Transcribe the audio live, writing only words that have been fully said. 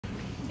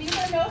These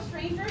are no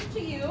strangers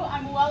to you,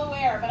 I'm well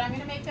aware, but I'm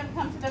going to make them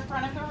come to the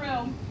front of the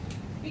room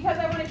because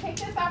I want to take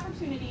this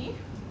opportunity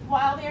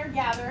while they are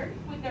gathered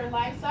with their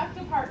livestock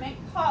department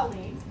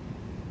colleagues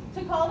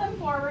to call them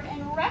forward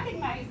and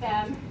recognize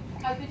them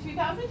as the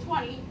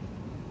 2020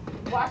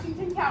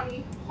 Washington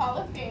County Hall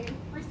of Fame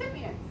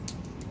recipients.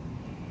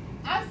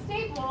 As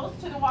staples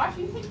to the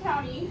Washington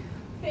County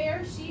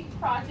Fair Sheep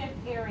Project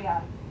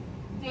area,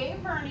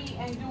 Dave Birney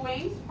and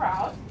Duane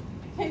Sprouse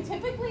can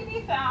typically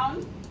be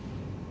found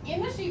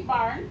in the sheep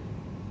barn,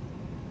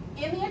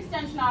 in the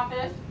extension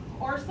office,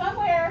 or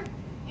somewhere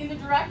in the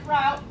direct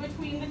route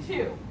between the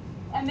two.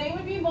 And they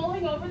would be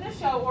mulling over the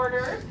show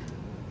orders,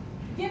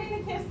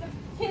 giving the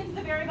kids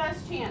the very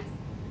best chance,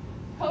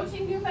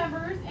 coaching new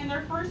members in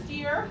their first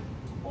year,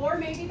 or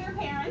maybe their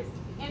parents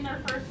in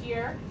their first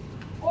year,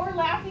 or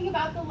laughing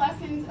about the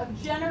lessons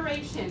of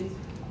generations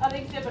of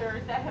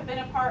exhibitors that have been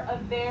a part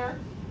of their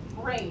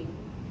reign.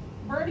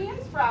 Birney and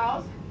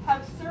Sprouse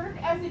have served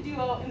as a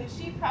duo in the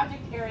sheep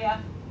project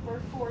area for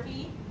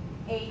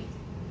 48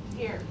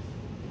 years.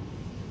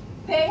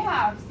 They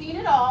have seen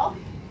it all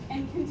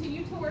and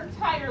continue to work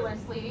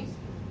tirelessly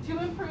to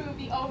improve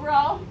the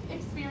overall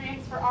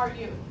experience for our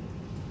youth.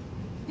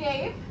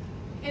 Dave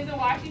is a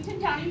Washington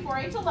County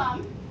 4-H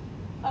alum,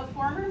 a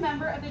former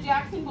member of the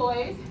Jackson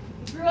Boys,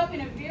 grew up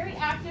in a very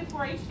active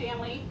 4-H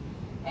family,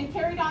 and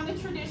carried on the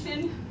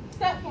tradition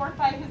set forth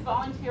by his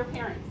volunteer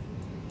parents.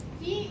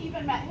 He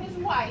even met his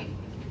wife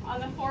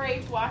on the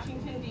 4-H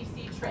Washington,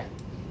 D.C. trip.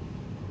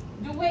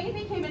 Duane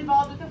became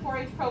involved with the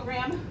 4-H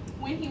program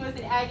when he was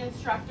an ag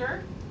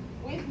instructor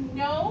with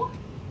no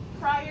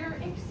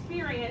prior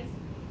experience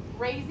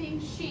raising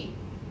sheep.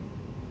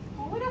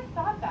 Who would have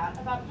thought that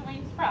about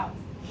Duane Sprouse?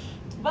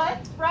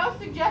 But Sprouse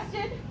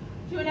suggested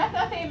to an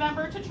FFA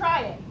member to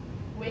try it,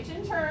 which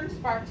in turn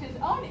sparked his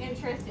own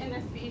interest in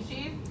the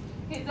species.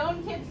 His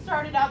own kids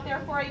started out their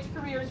 4-H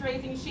careers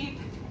raising sheep,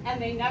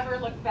 and they never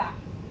looked back.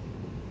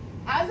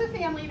 As a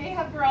family, they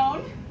have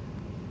grown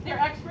their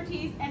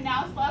expertise and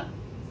now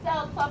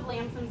sell club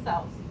lambs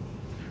themselves.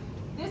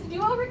 This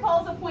duo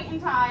recalls a point in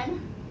time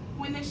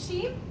when the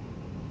sheep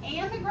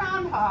and the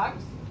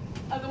groundhogs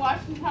of the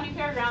Washington County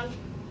Fairgrounds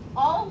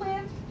all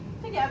lived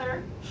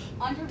together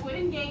under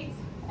wooden gates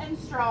and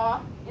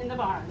straw in the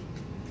barn.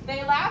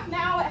 They laugh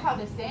now at how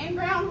the same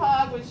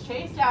groundhog was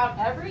chased out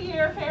every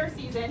year fair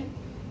season,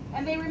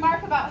 and they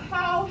remark about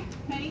how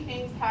many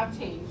things have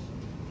changed.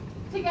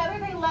 Together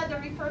they led the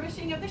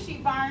refurbishing of the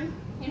sheep barn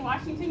in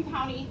Washington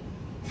County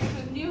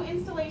with new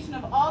installation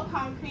of all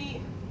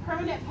concrete,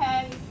 permanent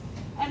pens,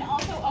 and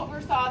also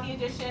oversaw the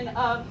addition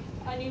of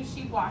a new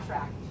sheep wash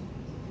rack.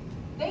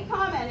 They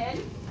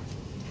commented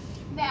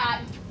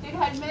that they've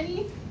had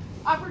many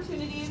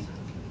opportunities.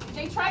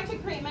 They tried to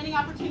create many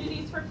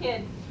opportunities for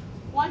kids.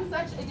 One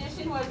such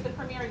addition was the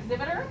Premier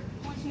Exhibitor,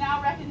 which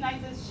now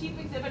recognizes sheep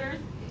exhibitors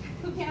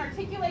who can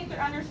articulate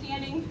their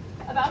understanding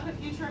about the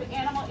future of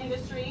animal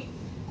industry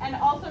and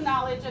also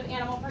knowledge of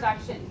animal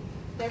production.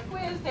 They're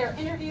quizzed, they're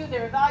interviewed,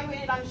 they're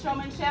evaluated on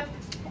showmanship,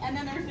 and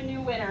then there's a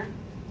new winner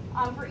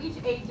for each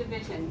age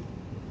division.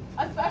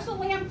 A special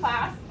lamb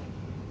class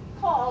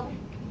called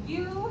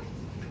You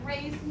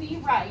Raised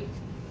Me Right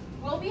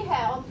will be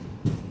held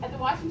at the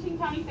Washington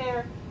County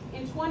Fair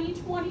in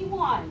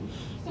 2021,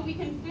 so we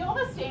can fill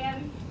the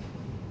stands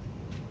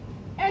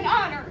and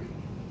honor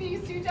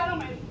these two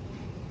gentlemen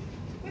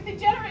with the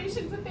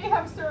generations that they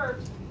have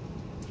served.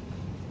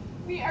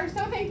 We are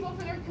so thankful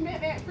for their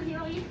commitment for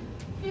nearly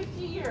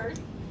 50 years,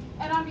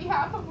 and on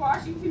behalf of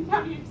Washington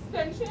County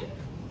Extension,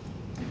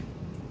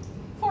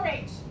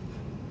 4-H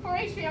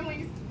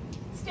families,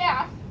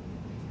 staff,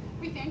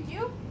 we thank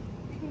you,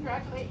 we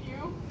congratulate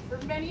you for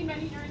many,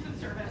 many years of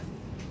service.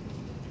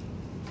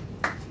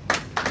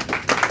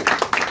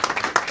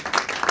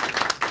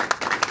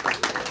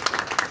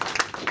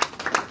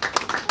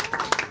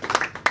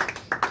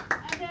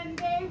 And then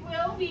they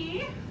will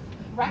be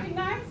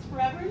recognized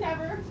forever and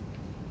ever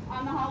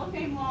on the Hall of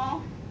Fame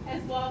wall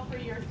as well for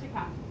years to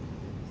come.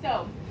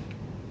 So,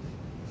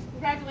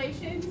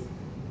 congratulations,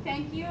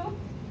 thank you.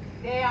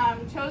 They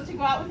chose to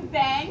go out with a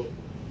bang,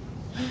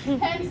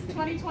 hence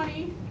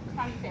 2020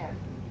 County Fair.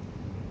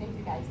 Thank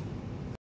you guys.